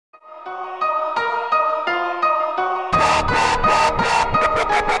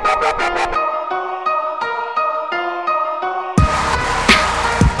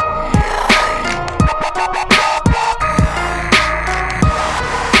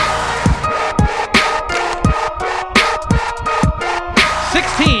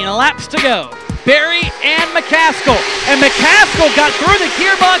Laps to go. Berry and McCaskill. And McCaskill got through the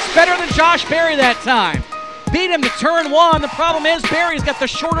gearbox better than Josh Berry that time. Beat him to turn one. The problem is Berry's got the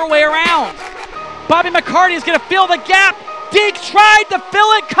shorter way around. Bobby McCarty is going to fill the gap. Deke tried to fill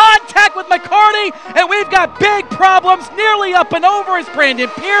it. Contact with McCarty. And we've got big problems. Nearly up and over is Brandon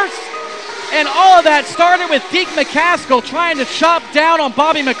Pierce. And all of that started with Deke McCaskill trying to chop down on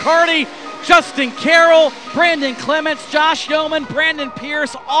Bobby McCarty. Justin Carroll, Brandon Clements, Josh Yeoman, Brandon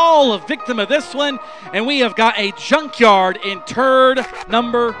Pierce, all a victim of this one. And we have got a junkyard in turd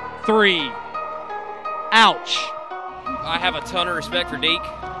number 3. Ouch. I have a ton of respect for Deke.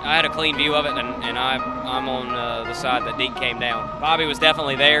 I had a clean view of it, and I'm on the side that Deke came down. Bobby was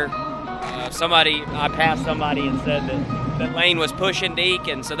definitely there. I passed somebody and said that Lane was pushing Deke,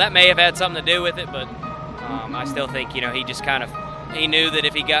 and so that may have had something to do with it, but I still think, he just kind of, he knew that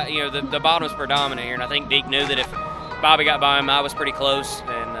if he got, the bottom was predominant here, and I think Deke knew that if Bobby got by him, I was pretty close,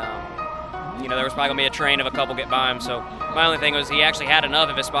 and, there was probably going to be a train of a couple get by him. So my only thing was he actually had enough.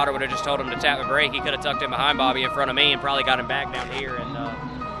 If his spotter would have just told him to tap the brake, he could have tucked him behind Bobby in front of me and probably got him back down here. And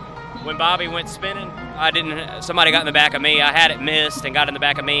when Bobby went spinning, somebody got in the back of me. I had it missed and got in the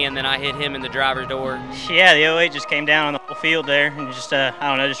back of me, and then I hit him in the driver's door. Yeah, the 08 just came down on the whole field there and just,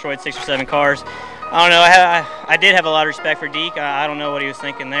 destroyed 6 or 7 cars. I don't know. I did have a lot of respect for Deke. I don't know what he was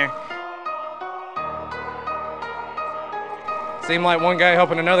thinking there. Seemed like one guy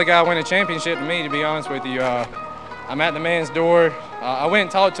helping another guy win a championship to me, to be honest with you. I'm at the man's door. I went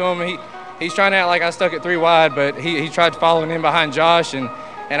and talked to him. He's trying to act like I stuck it 3 wide, but he tried following in behind Josh, and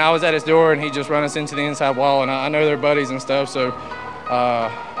I was at his door, and he just run us into the inside wall, and I know they're buddies and stuff, so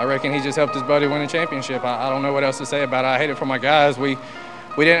I reckon he just helped his buddy win a championship. I don't know what else to say about it. I hate it for my guys. We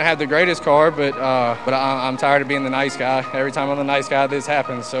didn't have the greatest car, but I'm tired of being the nice guy. Every time I'm the nice guy, this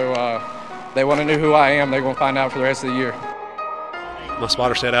happens, so they want to know who I am. They're going to find out for the rest of the year. My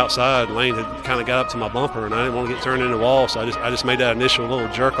spotter sat outside. Lane had kind of got up to my bumper, and I didn't want to get turned into the wall, so I just made that initial little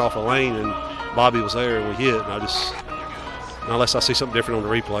jerk off of Lane, and Bobby was there, and we hit. And unless I see something different on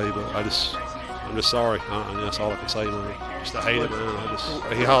the replay, but I'm just sorry. That's all I can say, man. I hate it,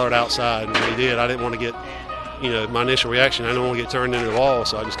 man. He hollered outside, and when he did, I didn't want to get, my initial reaction, I didn't want to get turned into the wall,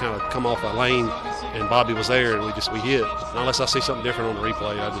 so I just kind of come off that lane, and Bobby was there, and we hit. And unless I see something different on the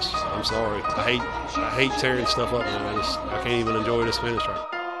replay, I'm sorry. I hate tearing stuff up, man. I can't even enjoy this finish right.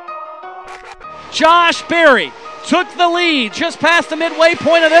 Josh Berry took the lead just past the midway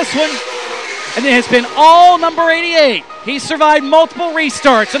point of this one, and it has been all number 88. He survived multiple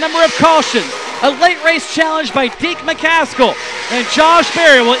restarts, a number of cautions, a late race challenge by Deke McCaskill, and Josh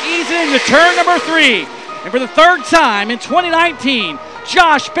Berry will ease it into turn number 3. And for the 3rd time in 2019,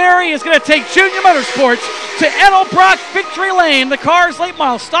 Josh Berry is going to take Junior Motorsports to Edelbrock Victory Lane, the Cars Late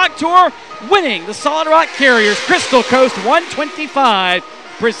Model Stock Tour, winning the Solid Rock Carriers Crystal Coast 125,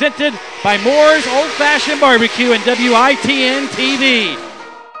 presented by Moore's Old Fashioned Barbecue and WITN TV.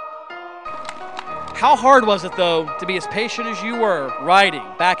 How hard was it, though, to be as patient as you were riding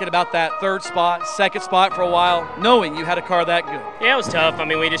back at about that 3rd spot, 2nd spot for a while, knowing you had a car that good? Yeah, it was tough.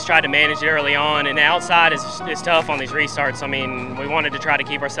 We just tried to manage it early on, and the outside is tough on these restarts. We wanted to try to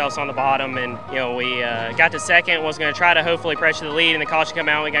keep ourselves on the bottom, and, we got to 2nd, was going to try to hopefully pressure the lead, and the caution come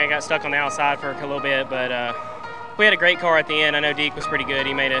out. We kind of got stuck on the outside for a little bit, but we had a great car at the end. I know Deke was pretty good.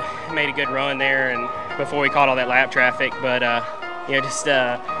 He made a good run there, and before we caught all that lap traffic, but,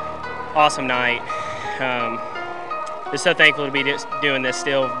 awesome night. Just so thankful to be doing this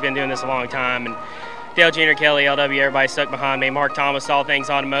still. Been doing this a long time. And Dale Jr., Kelly, LW, everybody stuck behind me. Mark Thomas, All Things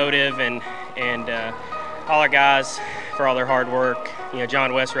Automotive, and all our guys for all their hard work.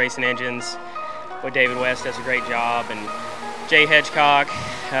 John West Racing Engines with David West does a great job. And Jay Hedgecock,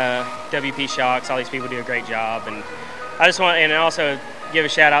 WP Shocks, all these people do a great job. And I just want to also give a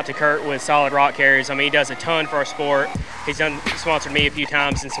shout out to Kurt with Solid Rock Carriers. He does a ton for our sport. He's sponsored me a few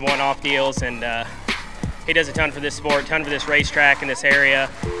times in some one-off deals, and he does a ton for this sport, ton for this racetrack in this area,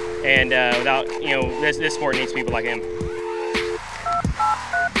 and without, this sport needs people like him.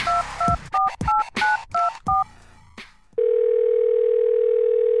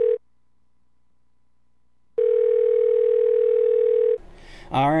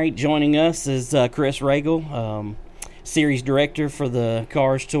 All right, joining us is Chris Regal, series director for the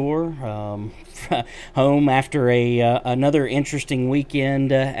Cars Tour. Home after another interesting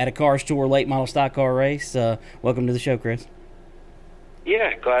weekend at a Cars Tour late model stock car race. Welcome to the show, Chris.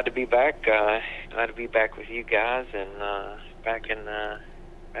 Yeah, glad to be back. Glad to be back with you guys and back in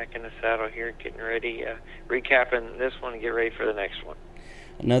back in the saddle here, getting ready, recapping this one and get ready for the next one.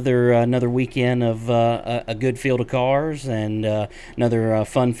 Another weekend of a good field of cars, and another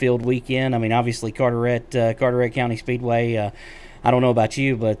fun-filled weekend. I mean, obviously Carteret County Speedway. I don't know about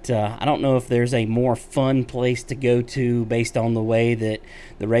you, but I don't know if there's a more fun place to go to based on the way that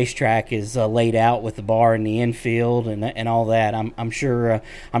the racetrack is laid out with the bar in the infield and all that. I'm sure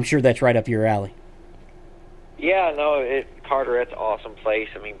that's right up your alley. Yeah, no, Carteret's an awesome place.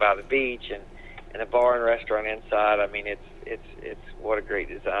 I mean, by the beach and the bar and restaurant inside. I mean, it's what a great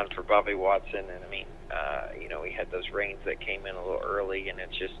design for Bobby Watson. And I mean, we had those rains that came in a little early, and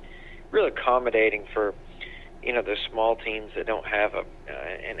it's just really accommodating for those small teams that don't have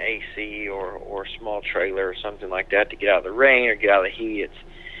an AC or small trailer or something like that to get out of the rain or get out of the heat.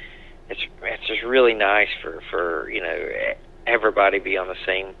 It's just really nice for everybody be on the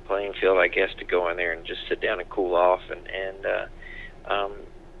same playing field, I guess, to go in there and just sit down and cool off and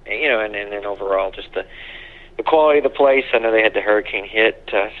then overall just the quality of the place. I know they had the hurricane hit,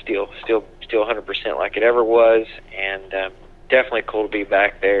 still 100% like it ever was, and definitely cool to be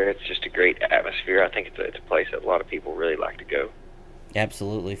back there. It's just a great atmosphere. I think it's a place that a lot of people really like to go.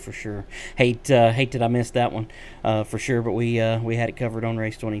 Absolutely, for sure. Hate that I missed that one, for sure. But we had it covered on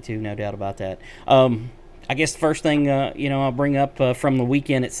Race 22, no doubt about that. I guess the first thing I'll bring up from the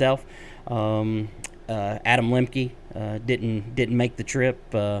weekend itself. Adam Lemke didn't make the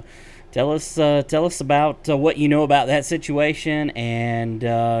trip. Tell us about what you know about that situation, and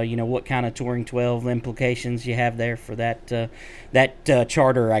what kind of Touring 12 implications you have there for that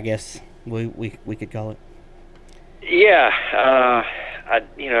charter, I guess we could call it. Yeah,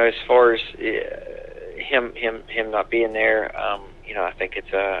 as far as him not being there, I think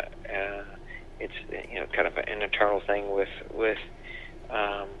it's kind of an internal thing with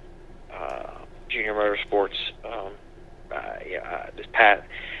Junior Motorsports. Just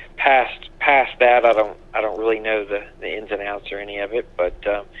past that, I don't really know the ins and outs or any of it. But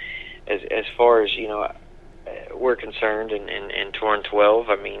as far as we're concerned in Touring 12,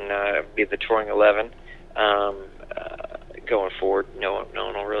 I mean, be the Touring 11 going forward. No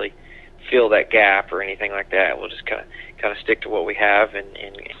one will really fill that gap or anything like that. We'll just kind of stick to what we have, and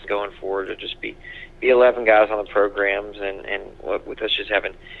going forward, it'll just be 11 guys on the programs, and with us just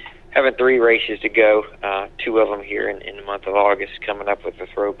having 3 races to go, 2 of them here in the month of August, coming up with the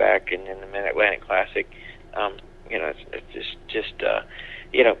Throwback and then the Mid-Atlantic Classic. It's just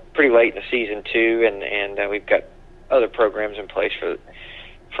pretty late in the season too, and we've got other programs in place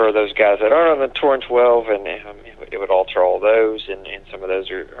for those guys that aren't on the Touring 12, and it would alter all those, and some of those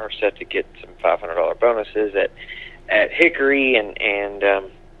are set to get some $500 bonuses at Hickory,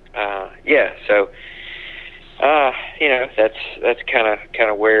 so. That's kind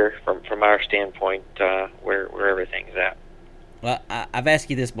of where, from our standpoint, where everything's at. Well, I've asked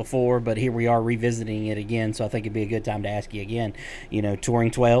you this before, but here we are revisiting it again, so I think it'd be a good time to ask you again.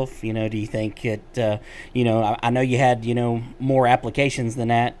 Touring 12, do you think it, I know you had, more applications than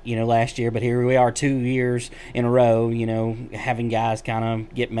that, last year, but here we are 2 years in a row, having guys kind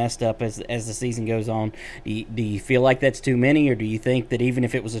of get messed up as the season goes on. Do you feel like that's too many, or do you think that even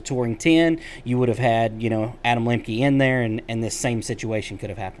if it was a Touring 10, you would have had, Adam Lemke in there and this same situation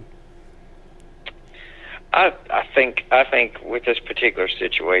could have happened? I think with this particular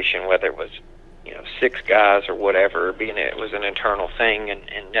situation, whether it was 6 guys or whatever, being it was an internal thing and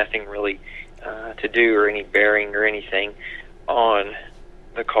nothing really to do or any bearing or anything on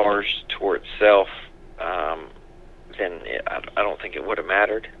the Cars Tour itself, then I don't think it would have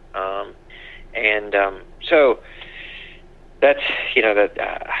mattered. So that's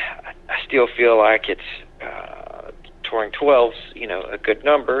I still feel like it's Touring 12's a good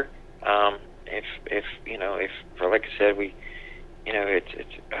number. If like I said,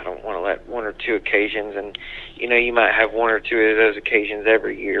 it's I don't want to let 1 or 2 occasions, and you might have 1 or 2 of those occasions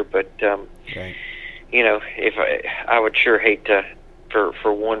every year, but right. If I would sure hate to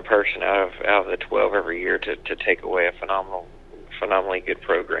for one person out of the 12 every year to take away a phenomenally good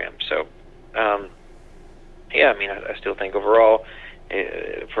program. So I still think overall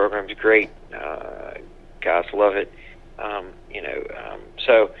the program's great. Guys love it.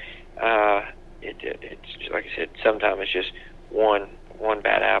 It's like I said, sometimes it's just one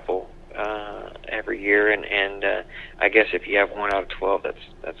bad apple every year, and I guess if you have 1 out of 12, that's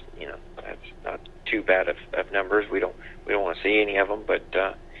not too bad of numbers. We don't want to see any of them, but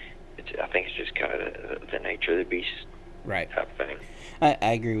I think it's just kind of the nature of the beast, right? Type of thing.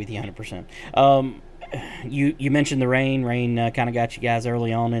 I agree with you 100%. you mentioned the rain. Rain kind of got you guys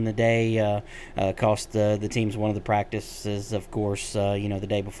early on in the day. Cost the teams one of the practices, of course. The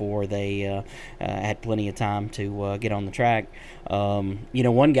day before they had plenty of time to get on the track.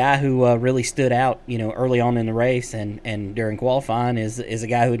 One guy who really stood out, early on in the race and during qualifying is a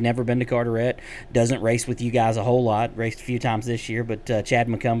guy who had never been to Carteret. Doesn't race with you guys a whole lot. Raced a few times this year, but Chad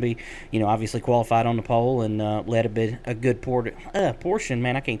McCumbee, obviously qualified on the pole and led a good portion.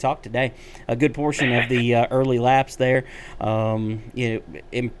 Man, I can't talk today. A good portion of the early laps there.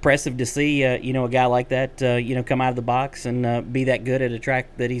 Impressive to see, a guy like that, come out of the box and be that good at a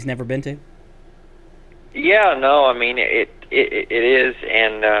track that he's never been to. Yeah, no, I mean it is,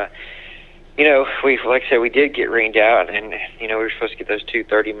 and like I said, we did get rained out, and we were supposed to get those 2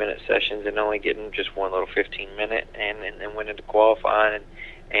 30-minute sessions, and only getting just one little 15-minute, and then went into qualifying,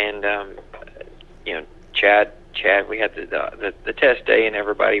 and Chad, we had the test day, and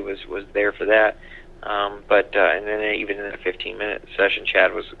everybody was there for that. But and then even in the 15-minute session,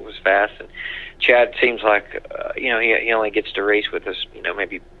 Chad was fast, and Chad seems like he only gets to race with us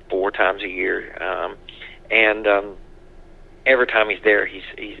maybe 4 times a year, and every time he's there, he's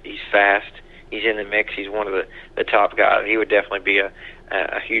fast. He's in the mix. He's one of the top guys. He would definitely be a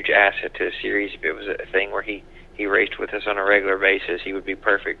huge asset to the series if it was a thing where he raced with us on a regular basis. He would be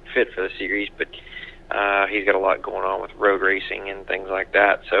perfect fit for the series, but he's got a lot going on with road racing and things like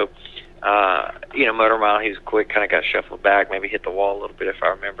that. So. Motor Mile, he was quick, kind of got shuffled back, maybe hit the wall a little bit if I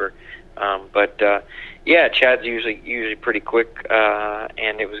remember. Chad's usually pretty quick,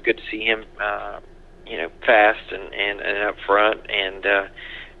 and it was good to see him, fast and up front, and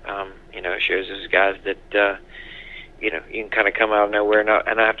it shows those guys that you can kind of come out of nowhere and not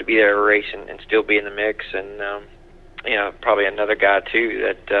have to be there to race and still be in the mix, and probably another guy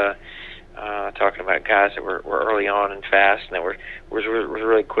too that. Talking about guys that were early on and fast, and that was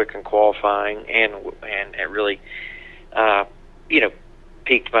really quick in qualifying, and it really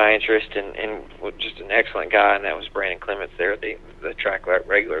piqued my interest, and was just an excellent guy, and that was Brandon Clements there, the track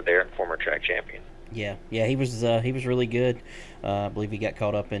regular there, and former track champion. Yeah, he was really good. I believe he got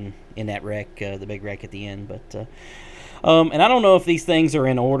caught up in that wreck, the big wreck at the end, but. And I don't know if these things are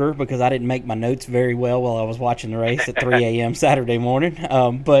in order because I didn't make my notes very well while I was watching the race at 3 a.m. Saturday morning.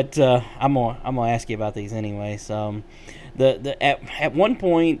 But I'm gonna ask you about these anyways. At one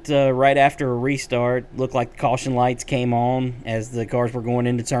point, right after a restart, looked like the caution lights came on as the cars were going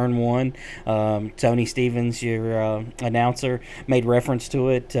into turn 1. Tony Stevens, your announcer, made reference to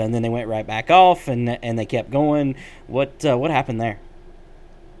it, and then they went right back off, and they kept going. What happened there?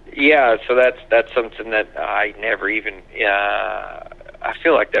 Yeah, so that's something that I never even. I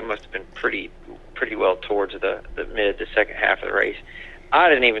feel like that must have been pretty well towards the mid to second half of the race. I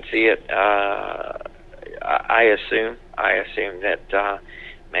didn't even see it. I assume that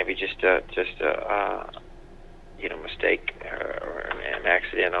maybe just a mistake or an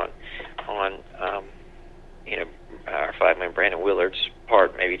accident on our flagman Brandon Willard's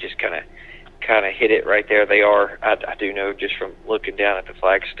part. Maybe just kind of hit it right there. They are. I do know just from looking down at the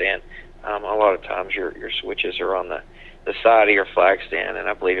flag stand. A lot of times your switches are on the side of your flag stand, and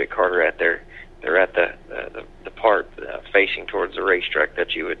I believe at Carteret they're at the part facing towards the racetrack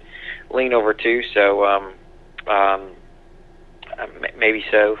that you would lean over to. So maybe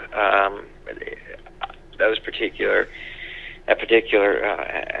so. That particular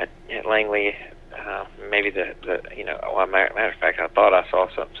at Langley. Maybe matter of fact, I thought I saw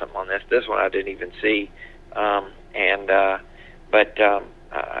something on this. This one I didn't even see, I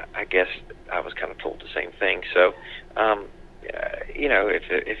guess I was kind of told the same thing. So, if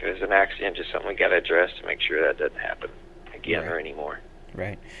it was an accident, just something we got to address to make sure that doesn't happen again or anymore.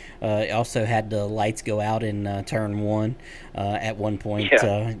 Right. Also had the lights go out in turn 1 at one point.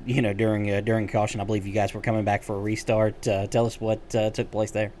 Yeah. During caution, I believe you guys were coming back for a restart. Tell us what took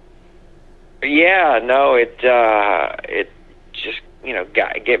place there. Yeah, no, it just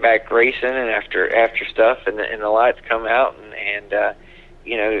get back racing, and after stuff, and the lights come out, and the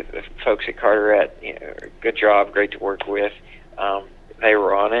folks at Carteret, good job, great to work with. They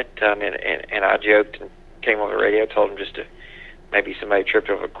were on it, and I joked and came on the radio, told them just to maybe somebody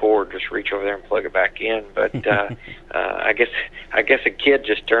tripped over a cord, just reach over there and plug it back in. But I guess a kid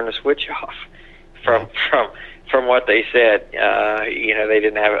just turned the switch off from what they said. They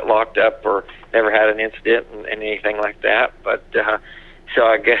didn't have it locked up or never had an incident and anything like that. But so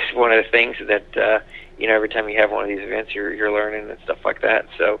I guess one of the things that every time you have one of these events, you're learning and stuff like that.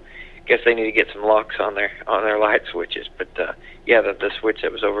 So I guess they need to get some locks on their light switches. But the switch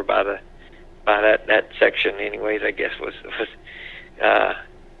that was over by that section, anyways, I guess was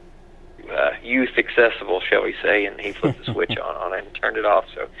youth accessible, shall we say, and he flipped the switch on it and turned it off.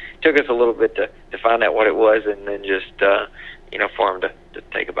 So it took us a little bit to find out what it was, and then just for him to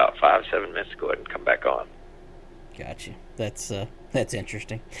take about 5-7 minutes to go ahead and come back on. Gotcha. That's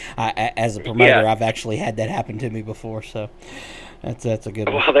interesting. As a promoter, I've actually had that happen to me before, so that's a good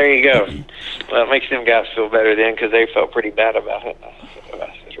one. Well, there you go. Well, it makes them guys feel better then, because they felt pretty bad about it. I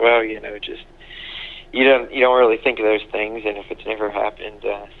said, well, just you don't really think of those things, and if it's never happened,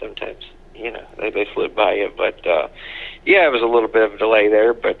 sometimes they slip by you. But it was a little bit of a delay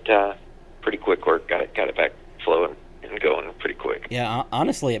there, but pretty quick work. Got it back flowing and going pretty quick. Yeah,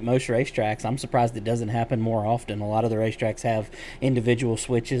 honestly, at most racetracks, I'm surprised it doesn't happen more often. A lot of the racetracks have individual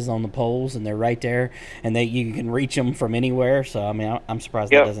switches on the poles, and they're right there, and you can reach them from anywhere. So, I mean, I'm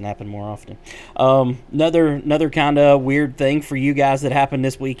surprised that doesn't happen more often. Another kind of weird thing for you guys that happened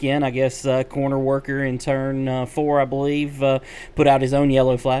this weekend, I guess, corner worker in turn 4, I believe, put out his own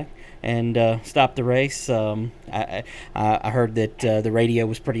yellow flag and stopped the race. I heard that the radio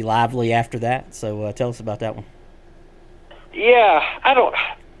was pretty lively after that. So tell us about that one. Yeah, I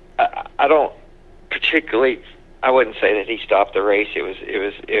don't particularly. I wouldn't say that he stopped the race. It was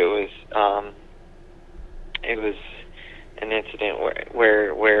an incident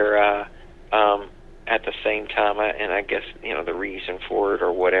where at the same time, and I guess the reason for it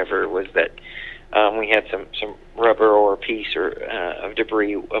or whatever was that we had some rubber or a piece or of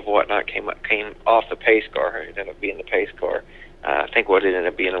debris of whatnot came off the pace car. It ended up being the pace car. I think what it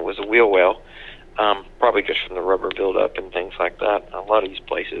ended up being was a wheel well. Probably just from the rubber buildup and things like that. A lot of these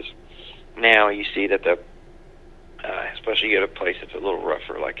places now you see that especially at a place that's a little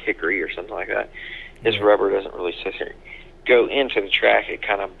rougher, like Hickory or something like that, this rubber doesn't really go into the track. It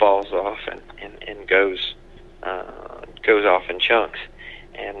kind of balls off and goes off in chunks,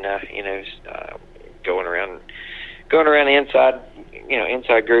 and going around the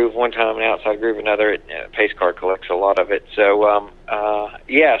inside groove one time and outside groove another. Pace car collects a lot of it, so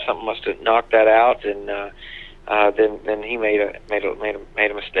something must have knocked that out, and then he made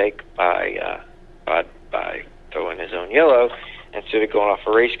a mistake by throwing his own yellow instead of going off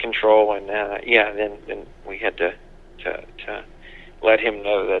of race control, and then we had to let him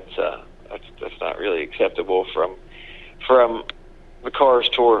know that's not really acceptable from the Cars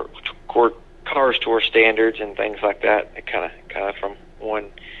Tour standards and things like that. It kind of from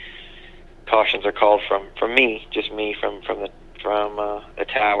one, cautions are called from me, just me from the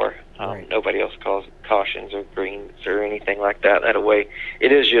tower. Right. Nobody else calls cautions or greens or anything like that. That way,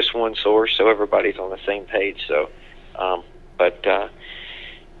 it is just one source, so everybody's on the same page. So,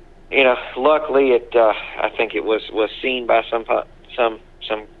 luckily, I think it was seen by some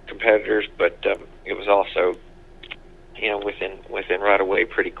competitors, but it was also, within right away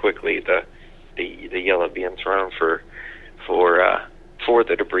pretty quickly the yellow being thrown for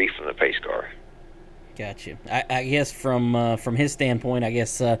the debris from the pace car. Gotcha. I guess from his standpoint, I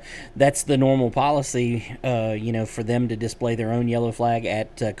guess that's the normal policy, for them to display their own yellow flag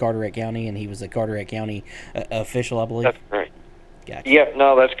at Carteret County, and he was a Carteret County official, I believe. That's right. Gotcha. Yep.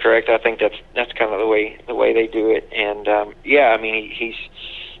 No, that's correct. I think that's kind of the way they do it, and I mean he's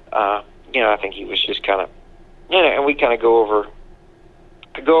I think he was just kind of and we kind of go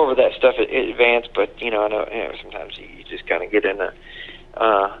over that stuff in advance, but I know sometimes you just kind of get in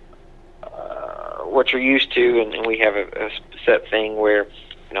what you're used to, and we have a set thing where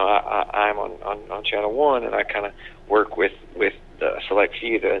I'm on channel 1, and I kind of work with the select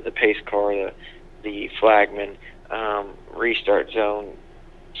few, the pace car, the flagman, restart zone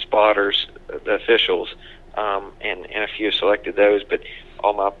spotters, the officials, and a few selected those, but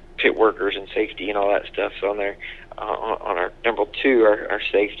all my pit workers and safety and all that stuff's on there. On our number 2, our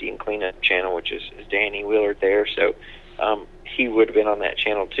safety and cleanup channel, which is Danny Willard there, so he would have been on that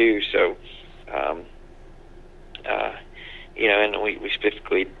channel too. So, and we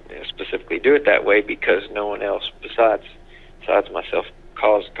specifically do it that way because no one else besides myself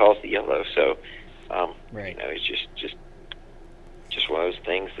calls the yellow. So, right. It's just one of those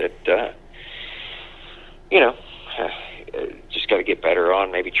things that just got to get better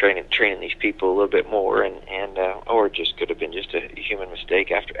on. Maybe training these people a little bit more, and or it just could have been just a human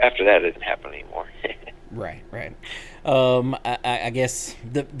mistake. After that, it didn't happen anymore. Right. I guess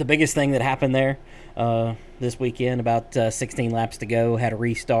the biggest thing that happened there this weekend, about 16 laps to go, had a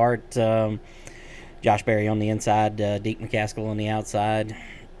restart. Josh Berry on the inside, Deke McCaskill on the outside.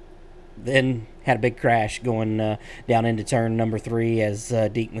 Then had a big crash going down into turn number 3 as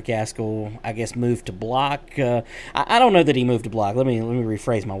Deke McCaskill, I guess, moved to block. I don't know that he moved to block. Let me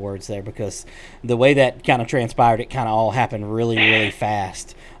rephrase my words there, because the way that kind of transpired, it kind of all happened really, really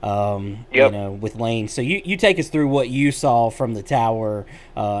fast. With Lane. So you take us through what you saw from the tower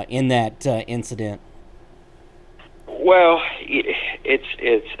in that incident. Well, I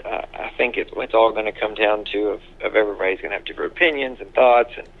think it's all going to come down to of everybody's going to have different opinions and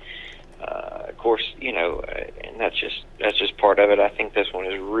thoughts, and of course, and that's just part of it. I think this one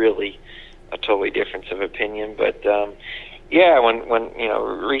is really a totally difference of opinion. But when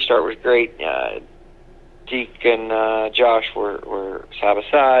restart was great. Deke and Josh were side by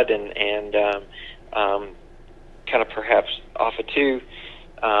side, and kind of perhaps off of 2.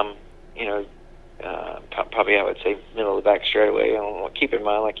 Probably I would say middle of the back straightaway. Keep in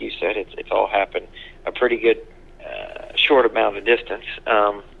mind, like you said, it's all happened a pretty good short amount of distance.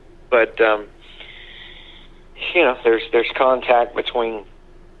 But there's contact between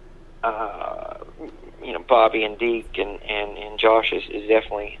Bobby and Deke, and Josh is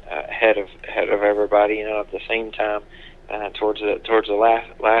definitely ahead of everybody. At the same time, towards the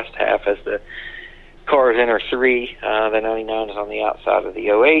last half, as the cars enter 3, the 99 is on the outside of the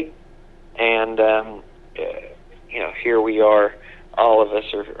 08, and here we are. All of us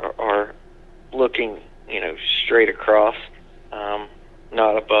are looking straight across,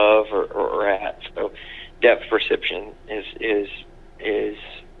 not above or at. So depth perception is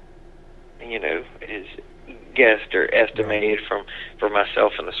guessed or estimated from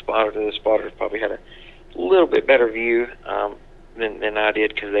myself and the spotter. The spotters probably had a little bit better view than I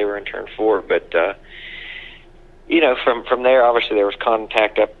did, because they were in turn 4. But from there, obviously there was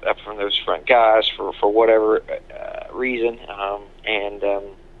contact up from those front guys for whatever reason, and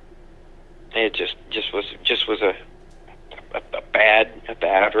it just was a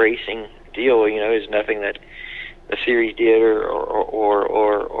bad racing deal. It's nothing that the series did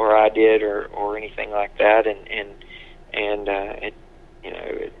or I did or anything like that, and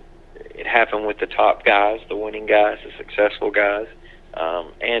it happened with the top guys, the winning guys, the successful guys,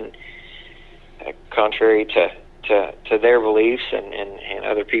 and contrary to their beliefs and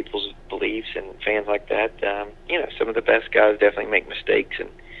other people's beliefs and fans like that, some of the best guys definitely make mistakes, and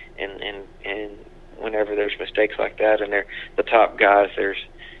whenever there's mistakes like that and they're the top guys, there's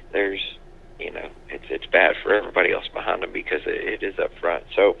it's bad for everybody else behind them, because it is up front.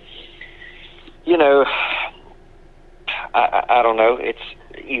 So I don't know.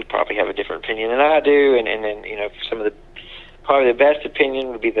 You probably have a different opinion than I do, and then some of the probably the best opinion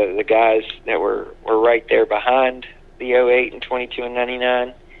would be the guys that were right there behind the 08 and 22 and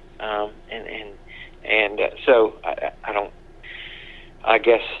 99, so I don't. I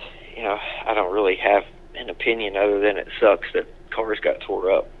guess I don't really have an opinion other than it sucks that cars got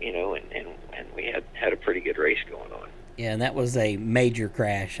tore up, and we had a pretty good race going on. Yeah, and that was a major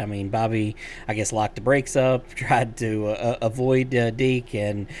crash. I mean, Bobby, I guess, locked the brakes up, tried to avoid Deke,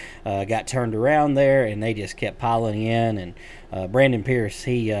 and got turned around there, and they just kept piling in. And Brandon Pierce,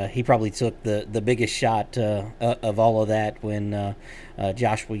 he probably took the biggest shot of all of that when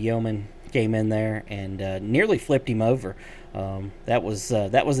Joshua Yeoman came in there and nearly flipped him over. That was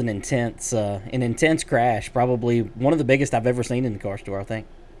an intense crash, probably one of the biggest I've ever seen in the car store, I think.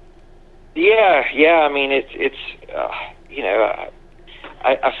 Yeah. I mean, it's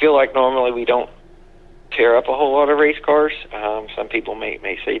I feel like normally we don't tear up a whole lot of race cars. Some people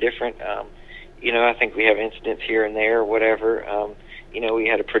may say different. I think we have incidents here and there, or whatever. We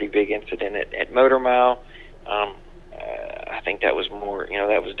had a pretty big incident at Motor Mile. I think that was more,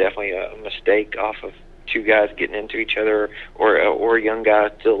 that was definitely a mistake off of 2 guys getting into each other, or a young guy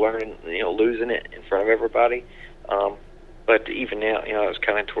still learning, losing it in front of everybody. But even now, it was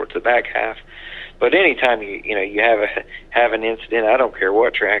kind of towards the back half. But anytime you have an incident, I don't care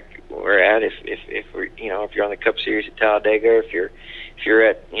what track we're at. If we're if you're on the Cup Series at Talladega, if you're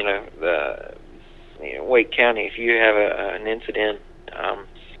at the Wake County, if you have an incident,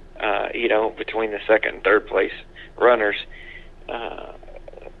 between the second and third place runners,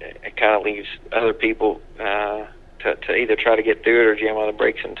 it kind of leaves other people to either try to get through it or jam on the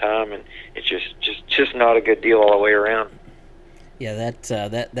brakes in time, and it's just not a good deal all the way around. Yeah,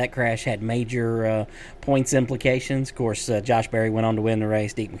 that crash had major points implications. Of course, Josh Berry went on to win the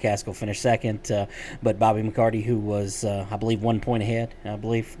race. Deke McCaskill finished second, but Bobby McCarty, who was, I believe, 1 point ahead,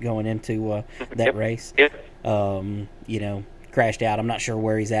 going into that race, crashed out. I'm not sure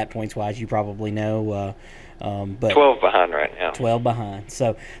where he's at points-wise. You probably know. But 12 behind right now. 12 behind.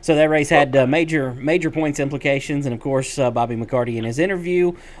 So that race had major points implications, and of course, Bobby McCarty in his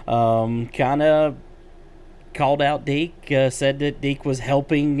interview kind of called out Deke, said that Deke was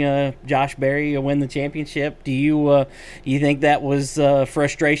helping Josh Berry win the championship. Do you think that was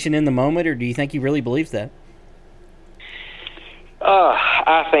frustration in the moment, or do you think he really believes that?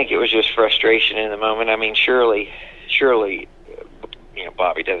 I think it was just frustration in the moment. I mean, surely,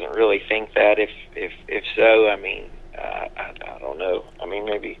 Bobby doesn't really think that. If so, I mean, I don't know. I mean,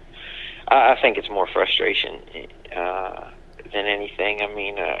 maybe. I think it's more frustration than anything. I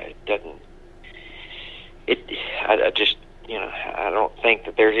mean, it doesn't. I just, I don't think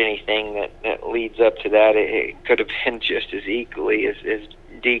that there's anything that leads up to that. It could have been just as equally as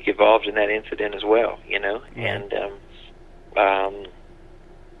Deke involved in that incident as well, And,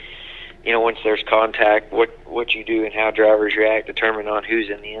 once there's contact, what you do and how drivers react determine on who's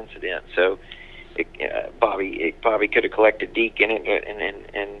in the incident. So, Bobby could have collected Deke in it,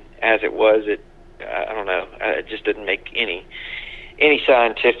 and as it was, I don't know. It just didn't make any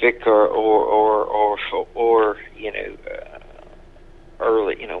scientific or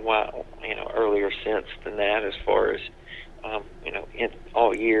earlier sense than that. As far as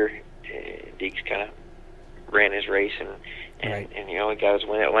all year, Deke's kind of ran his race and he got his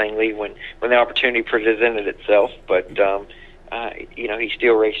win at Langley when the opportunity presented itself. But he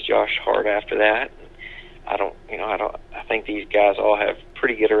still raced Josh hard after that. I think these guys all have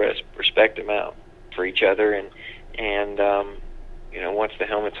pretty good respect amount for each other, and once the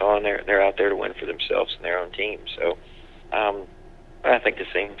helmet's on, they're out there to win for themselves and their own team. So I think the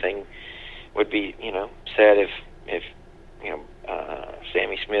same thing would be said if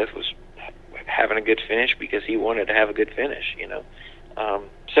Sammy Smith was having a good finish because he wanted to have a good finish.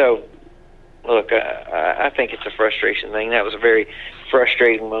 So look, I think it's a frustration thing. That was a very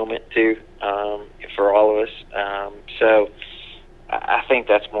frustrating moment too for all of us. So I think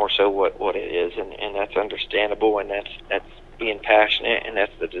that's more so what it is, and that's understandable, and that's being passionate, and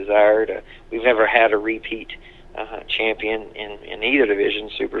that's the desire to. We've never had a repeat champion in either division,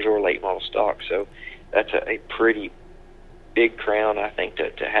 supers or late model stock. So that's a pretty big crown, I think,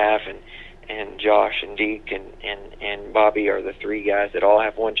 to have. And Josh and Deke and Bobby are the three guys that all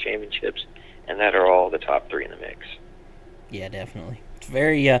have won championships, and that are all the top three in the mix. Yeah, definitely. It's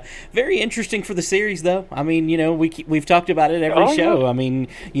very interesting for the series, though. I mean, we've talked about it every show. I mean,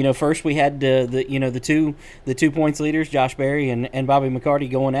 first we had the two points leaders, Josh Berry and Bobby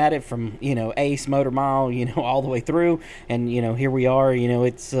McCarty, going at it from Ace, Motor Mile, all the way through, and here we are.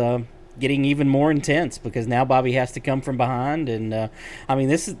 It's getting even more intense because now Bobby has to come from behind, and I mean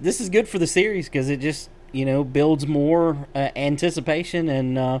this is good for the series because it just builds more anticipation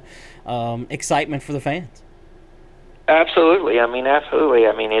and excitement for the fans. Absolutely. I mean,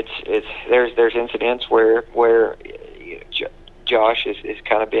 it's there's incidents where Josh has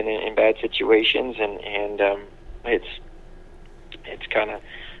kind of been in bad situations, and it's kind of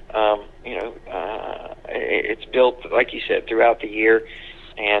it's built, like you said, throughout the year,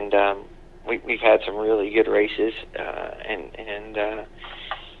 and we've had some really good races, and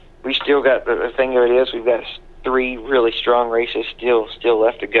we still got the thing of it is we've got 3 really strong races still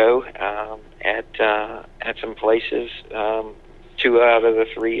left to go at some places. 2 out of the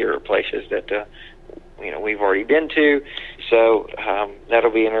 3 are places that we've already been to, so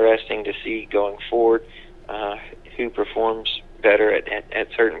that'll be interesting to see going forward who performs better at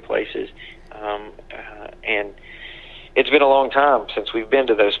certain places, and it's been a long time since we've been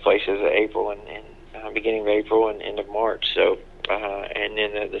to those places at April and beginning of April and end of March. So, and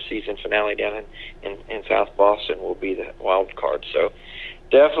then the season finale down in South Boston will be the wild card. So,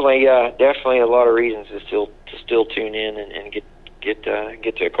 definitely a lot of reasons to still tune in and get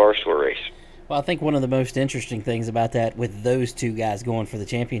to a car store race. Well, I think one of the most interesting things about that with those 2 guys going for the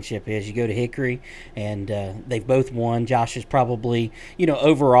championship is you go to Hickory, and they've both won. Josh is probably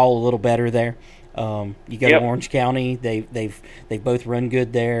overall a little better there. You go to Orange County, they've both run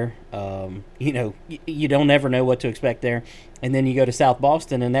good there. You don't ever know what to expect there. And then you go to South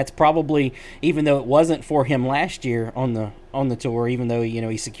Boston, and that's probably, even though it wasn't for him last year on the tour, even though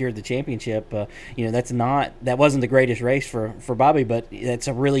he secured the championship, that wasn't the greatest race for Bobby, but that's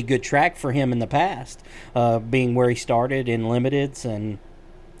a really good track for him in the past, being where he started in limiteds and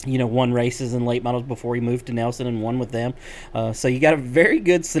won races in late models before he moved to Nelson and won with them. So you got a very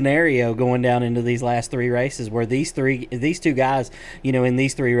good scenario going down into these last 3 races where these 2 guys, in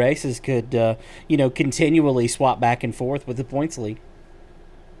these 3 races could, continually swap back and forth with the points lead.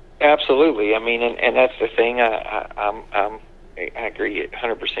 Absolutely. I mean, and that's the thing. I agree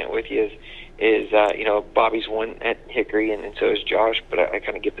 100% with you. Is Bobby's won at Hickory, and so is Josh. But I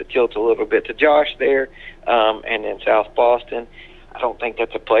kind of give the tilt a little bit to Josh there, and then South Boston. I don't think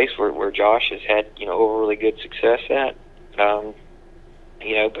that's a place where Josh has had overly good success at, but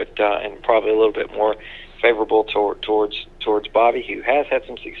and probably a little bit more favorable towards Bobby, who has had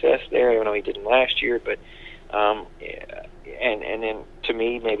some success there. I know he didn't last year, but and then to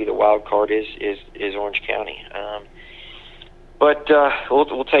me, maybe the wild card is Orange County. But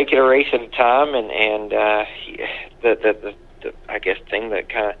we'll take it a race at a time, and the I guess thing that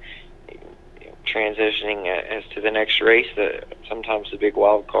kind of transitioning as to the next race, sometimes the big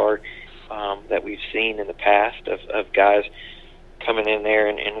wild card that we've seen in the past of guys coming in there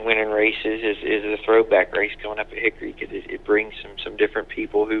and winning races is a throwback race going up at Hickory, because it brings some different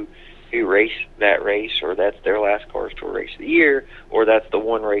people who race that race, or that's their last Cars Tour race of the year, or that's the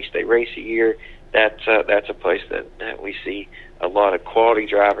one race they race a year. That's a place that we see a lot of quality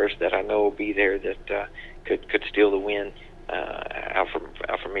drivers that I know will be there that could steal the win out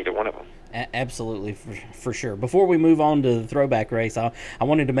from either one of them. Absolutely, for sure. Before we move on to the throwback race, I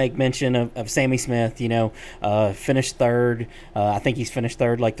wanted to make mention of Sammy Smith. Finished third. I think he's finished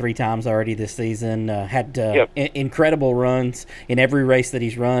third like 3 times already this season. Had incredible runs in every race that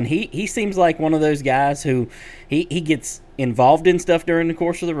he's run. He seems like one of those guys who he gets involved in stuff during the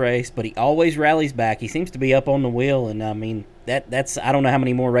course of the race, but he always rallies back. He seems to be up on the wheel, and I mean that's I don't know how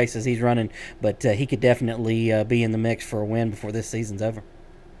many more races he's running, but he could definitely be in the mix for a win before this season's over.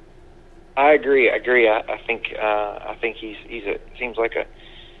 I agree. I think he's seems like a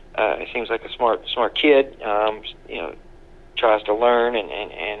smart kid. Tries to learn and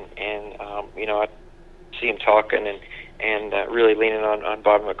I see him talking and really leaning on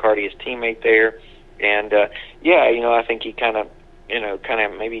Bob McCarty, his teammate there. And I think he kind of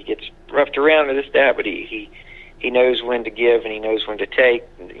maybe gets roughed around to this, that, but he knows when to give and he knows when to take.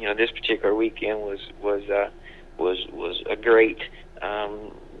 This particular weekend was a great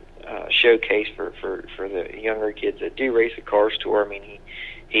showcase for the younger kids that do race the Cars Tour. I mean,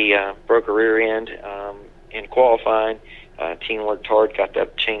 he broke a rear end in qualifying. Team worked hard, got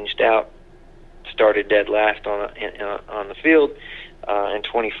that changed out, started dead last on the field, and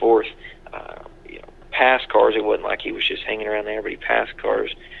 24th. Passed cars. It wasn't like he was just hanging around there, but he passed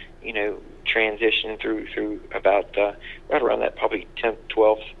cars. Transitioning through about right around that probably 10th,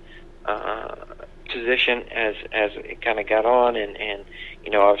 12th position as it kind of got on, and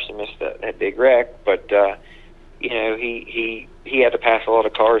obviously missed that big wreck, but he had to pass a lot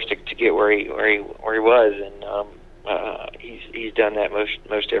of cars to get where he was, and he's done that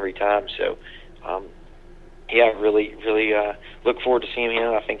most every time. So really look forward to seeing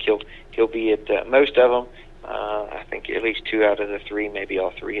him. I think he'll be at most of them. I think at least 2 out of the 3, maybe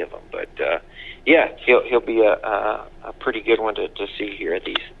all 3 of them. But he'll be a pretty good one to see here at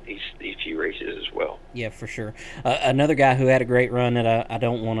these few races as well. Yeah, for sure. Another guy who had a great run that I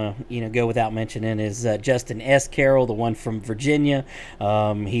don't want to go without mentioning is Justin S. Carroll, the one from Virginia.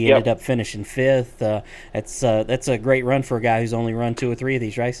 He ended up finishing 5th. That's a great run for a guy who's only run 2 or 3 of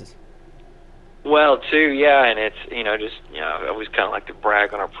these races. Well, too, yeah, and it's I always kind of like to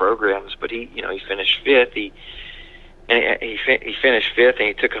brag on our programs, but he finished 5th. He finished 5th, and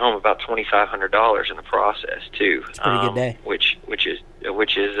he took home about $2,500 in the process too. It's a pretty good day. Which is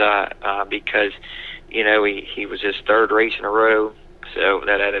because he was his 3rd race in a row, so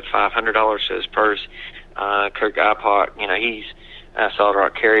that added $500 to his purse. Kirk Ipot, he's Solid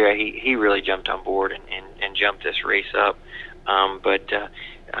Rock Carrier. He really jumped on board and jumped this race up, but.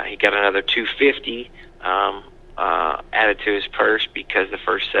 He got another $250 added to his purse because the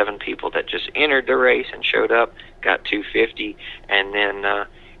first 7 people that just entered the race and showed up got $250, and then the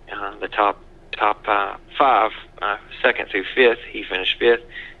top 5, 2nd through 5th, he finished 5th,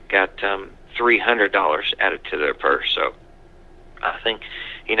 got $300 added to their purse. So I think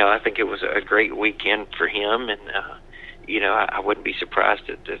it was a great weekend for him, and I wouldn't be surprised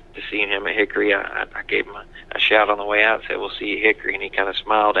to see him at Hickory. I gave him a shout on the way out and said, "We'll see you at Hickory," and he kind of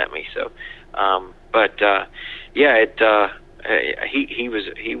smiled at me. So, he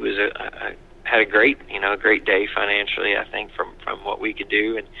had a great day financially. I think from what we could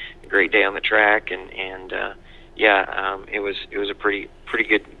do, and a great day on the track, and it was a pretty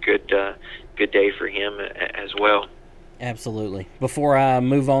good day for him as well. Absolutely. Before I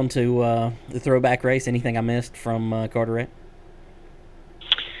move on to the throwback race, anything I missed from Carteret?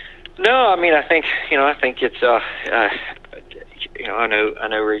 No, I mean, I think it's I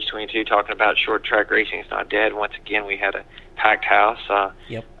know Ridge 22 talking about short track racing is not dead. Once again, we had a packed house.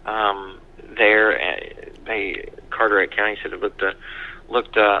 Carteret County said it looked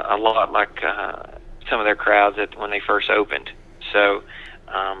a lot like some of their crowds when they first opened. So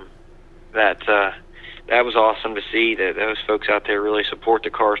that was awesome to see that those folks out there really support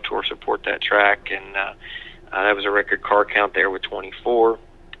the Cars Tour, support that track, and that was a record car count there with 24.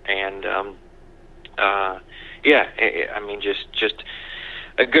 And I mean, just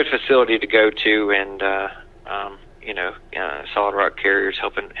a good facility to go to, and Solid Rock Carriers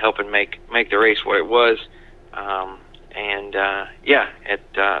helping make the race what it was.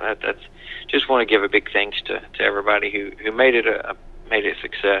 That's just want to give a big thanks to everybody who made it a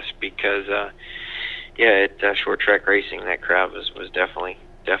success, because short track racing, that crowd was definitely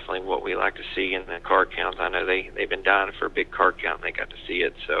what we like to see in the car counts. I know they've been dying for a big car count, and they got to see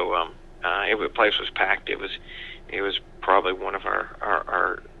it. So the place was packed. It was probably one of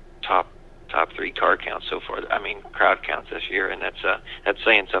our top 3 car counts so far. I mean, crowd counts this year, and that's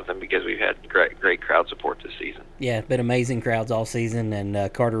saying something, because we've had great crowd support this season. Yeah, been amazing crowds all season,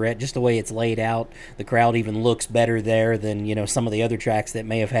 and Carteret, just the way it's laid out, the crowd even looks better there than some of the other tracks that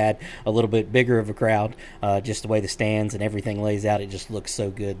may have had a little bit bigger of a crowd. Just the way the stands and everything lays out, it just looks so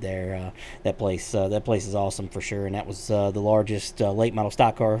good there. That place is awesome for sure, and that was the largest late model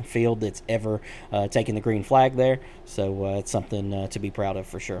stock car field that's ever taken the green flag there. So it's something to be proud of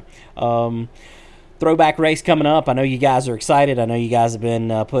for sure. Throwback race coming up. I know you guys are excited. I know you guys have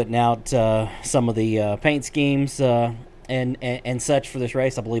been putting out some of the paint schemes and such for this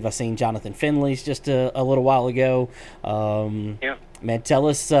race. I believe I seen Jonathan Finley's just a little while ago. Yeah. Man, tell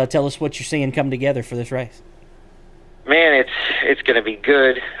us what you're seeing come together for this race. Man, it's going to be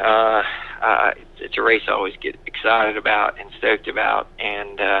good. It's a race I always get excited about and stoked about,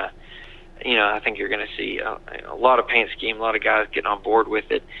 and I think you're going to see a lot of paint scheme, a lot of guys getting on board with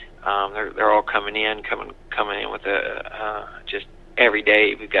it. They're all coming in with just every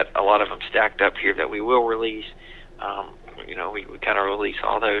day. We've got a lot of them stacked up here that we will release. We kind of release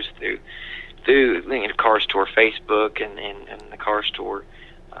all those through the Cars Tour Facebook and the Cars Tour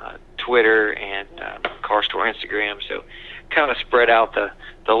Twitter and Cars Tour Instagram. So kind of spread out the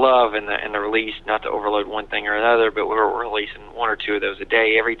love and the release, not to overload one thing or another, but we're releasing 1 or 2 of those a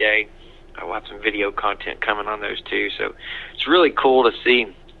day, every day. We'll have some video content coming on those too. So it's really cool to see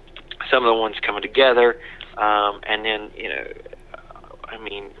some of the ones coming together. And then,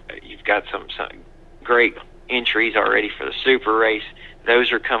 you've got some great entries already for the Super race.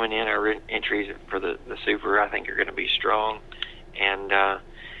 Those are coming in. Our entries for the Super, I think, are going to be strong. And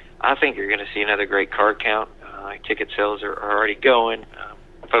I think you're going to see another great car count. Ticket sales are already going.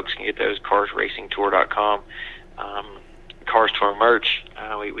 Folks can get those carsracingtour.com. Cars Tour merch.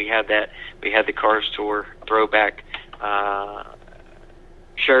 We had that. We had the Cars Tour throwback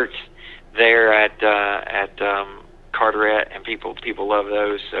shirts there at Carteret, and people love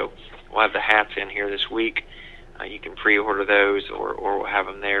those. So we'll have the hats in here this week. You can pre-order those, or we'll have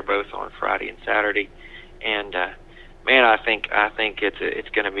them there both on Friday and Saturday. And man, I think it's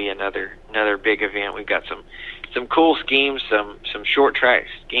going to be another big event. We've got some cool schemes, some short track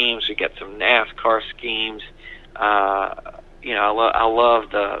schemes. We got some NASCAR schemes. I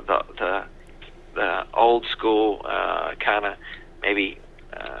love the old school kind of maybe.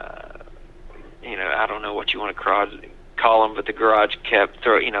 I don't know what you want to call them, but the garage kept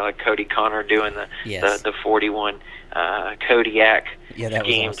like Cody Connor doing the 41 Kodiak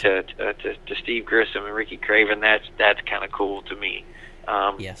scheme awesome. to Steve Grissom and Ricky Craven. That's kind of cool to me.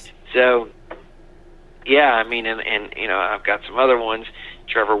 Yes. So yeah, and I've got some other ones.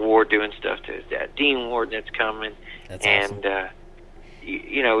 Trevor Ward doing stuff to his dad, Dean Ward, that's coming. That's awesome. And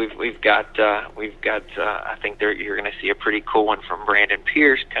we've got I think you're going to see a pretty cool one from Brandon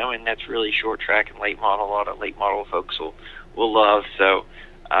Pierce coming. That's really short track and late model. A lot of late model folks will love. So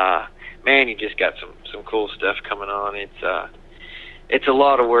man, you just got some cool stuff coming on. It's a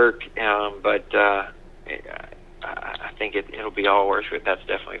lot of work, but I think it'll be all worth it. That's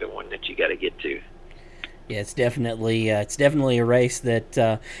definitely the one that you got to get to. Yeah, it's definitely a race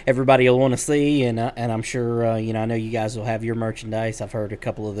that everybody will want to see, and I'm sure I know you guys will have your merchandise. I've heard a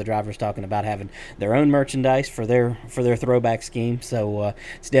couple of the drivers talking about having their own merchandise for their throwback scheme. So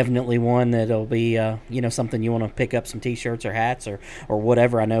it's definitely one that'll be something you want to pick up some T-shirts or hats or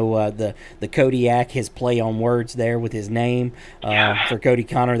whatever. I know the Kodiak, his play on words there with his name for Cody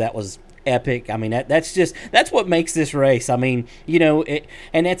Connor, that was epic. That's what makes this race. That's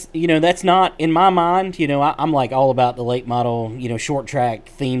not in my mind. I'm like all about the late model, short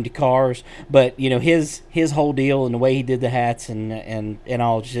track themed cars. But his whole deal and the way he did the hats and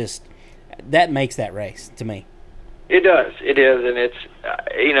all, just that makes that race to me. It does. It is, and it's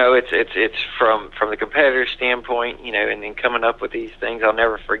from the competitor standpoint, and then coming up with these things. I'll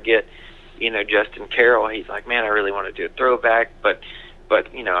never forget, Justin Carroll. He's like, man, I really want to do a throwback, but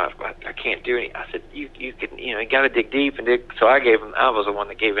I can't do any. I said, you can, you got to dig deep and dig. So I was the one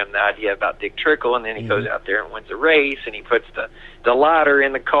that gave him the idea about Dick Trickle, and then he goes out there and wins a race, and he puts the ladder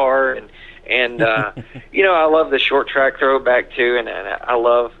in the car, and I love the short track throwback too, and I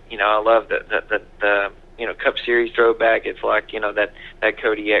love the Cup Series throwback. It's like that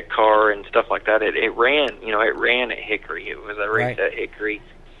Kodiak car and stuff like that. It ran at Hickory. It was a race at Hickory.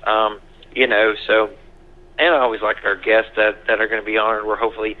 So. And I always like our guests that are going to be honored. We'll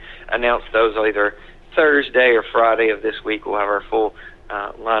hopefully announce those either Thursday or Friday of this week. We'll have our full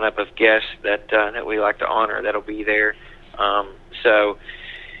lineup of guests that we like to honor that'll be there. So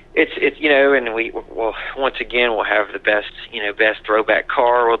it's and we'll once again we'll have the best throwback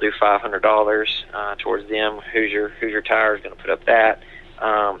car. We'll do $500 towards them. Hoosier Tire is going to put up that.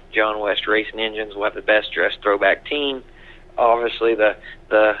 John West Racing Engines will have the best dressed throwback team. Obviously, the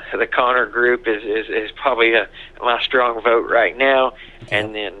Connor Group is probably my strong vote right now,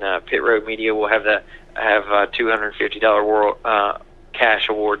 and then Pit Road Media will have $250 world cash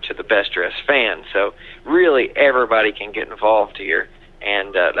award to the best dressed fan. So really, everybody can get involved here,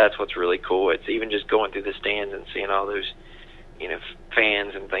 and that's what's really cool. It's even just going through the stands and seeing all those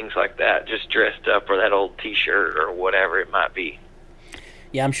fans and things like that, just dressed up, or that old T-shirt or whatever it might be.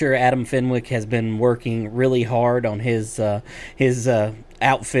 Yeah, I'm sure Adam Fenwick has been working really hard on his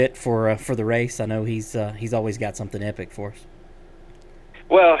outfit for the race. I know he's always got something epic for us.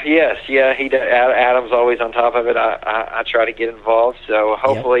 Well, yes, yeah, he does. Adam's always on top of it. I try to get involved, so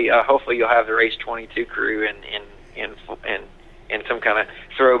hopefully you'll have the Race 22 crew in some kind of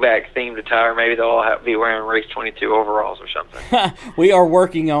throwback themed attire. Maybe they'll all be wearing Race 22 overalls or something. We are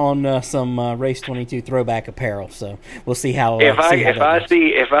working on some Race 22 throwback apparel, so we'll see how. If I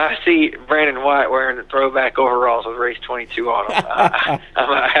see Brandon White wearing the throwback overalls with Race 22 on them, I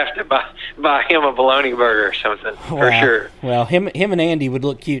might have to buy him a bologna burger or something for sure. Well, him and Andy would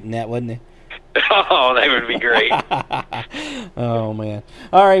look cute in that, wouldn't they? Oh, that would be great. Oh, man.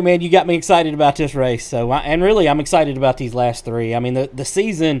 All right, man, you got me excited about this race. So, and really, I'm excited about these last three. I mean, the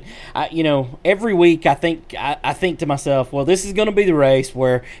season, every week I think to myself, well, this is going to be the race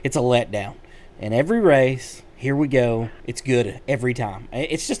where it's a letdown. And every race, here we go, it's good every time.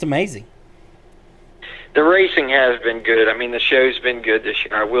 It's just amazing. The racing has been good. I mean, the show's been good this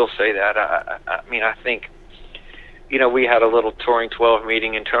year. I will say that. I think we had a little Touring 12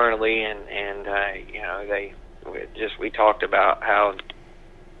 meeting internally, and we talked about how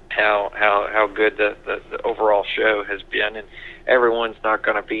good the overall show has been, and everyone's not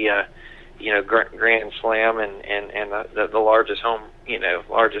going to be a Grand Slam and the largest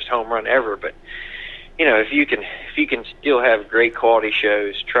home run ever, but if you can still have great quality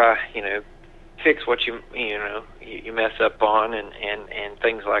shows, try fix what you mess up on and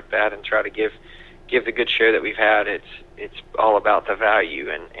things like that, and try to give the good show that we've had. It's all about the value,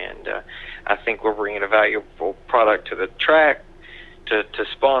 and I think we're bringing a valuable product to the track, to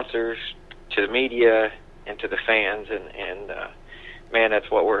sponsors, to the media, and to the fans, and man, that's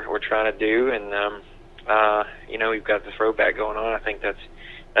what we're trying to do. And we've got the throwback going on. I think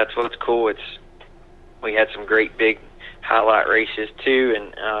that's what's cool. We had some great big highlight races too,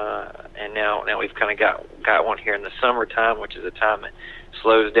 and now we've kind of got one here in the summertime, which is a time that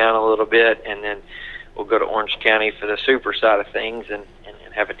slows down a little bit, and then we'll go to Orange County for the super side of things and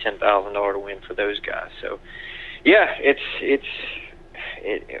have a $10,000 to win for those guys. So yeah,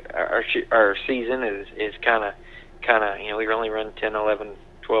 our season is kind of we only run 10, 11,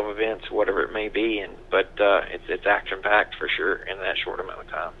 12 events, whatever it may be, but it's action packed for sure in that short amount of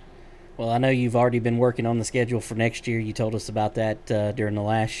time. Well, I know you've already been working on the schedule for next year. You told us about that during the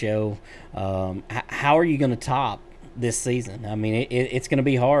last show. How are you going to top this season? I mean, it's going to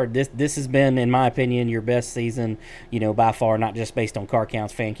be hard. This has been, in my opinion, your best season, by far, not just based on car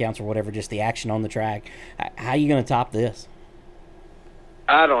counts, fan counts, or whatever, just the action on the track. How are you going to top this?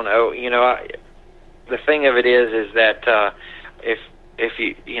 I don't know. The thing of it is that if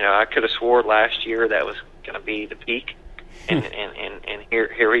you I could have swore last year that was going to be the peak. And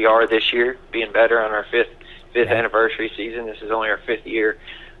here we are this year, being better on our fifth anniversary season. This is only our fifth year,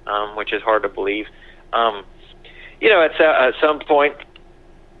 which is hard to believe. At some point,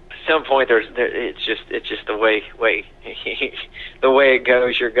 it's just the way the way it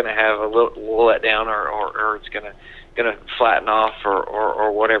goes. You're going to have a little letdown, or it's going to flatten off,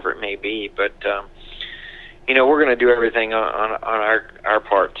 or whatever it may be. But we're going to do everything on our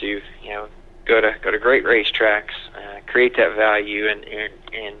part to go to great racetracks, create that value,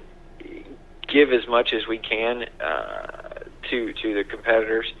 and give as much as we can to the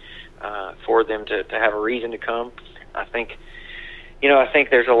competitors for them to have a reason to come. I think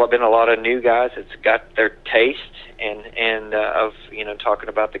there's been a lot of new guys that's got their taste and of talking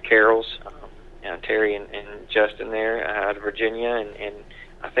about the Carrolls, Terry and Justin there out of Virginia, and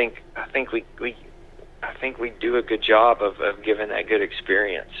I think we do a good job of giving that good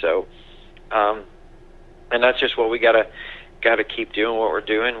experience. So. And that's just what we gotta keep doing. What we're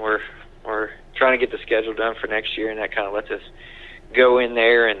doing, we're trying to get the schedule done for next year, and that kind of lets us go in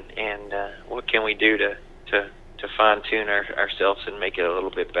there and what can we do to fine tune ourselves and make it a little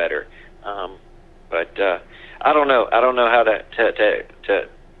bit better. But I don't know how to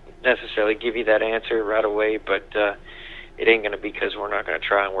necessarily give you that answer right away, but it ain't going to be because we're not going to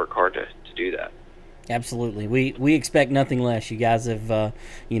try and work hard to do that. Absolutely. We expect nothing less. You guys have,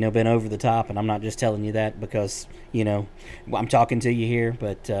 been over the top, and I'm not just telling you that because, I'm talking to you here,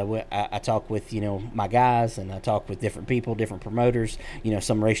 but I talk with, my guys, and I talk with different people, different promoters,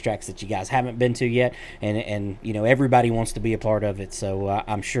 some racetracks that you guys haven't been to yet, and everybody wants to be a part of it. So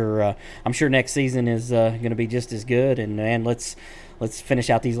I'm sure next season is going to be just as good, and let's finish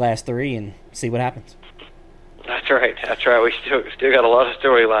out these last 3 and see what happens. That's right. We still got a lot of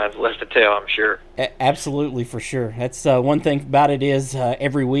storylines left to tell, I'm sure. Absolutely, for sure. That's one thing about it is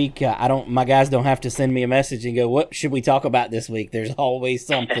every week my guys don't have to send me a message and go, what should we talk about this week? There's always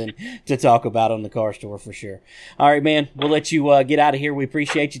something to talk about on the Car Store for sure. All right, man, we'll let you get out of here. We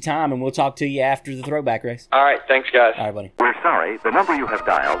appreciate your time, and we'll talk to you after the throwback race. All right, thanks, guys. All right, buddy. We're sorry, the number you have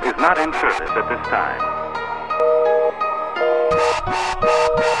dialed is not in service at this time.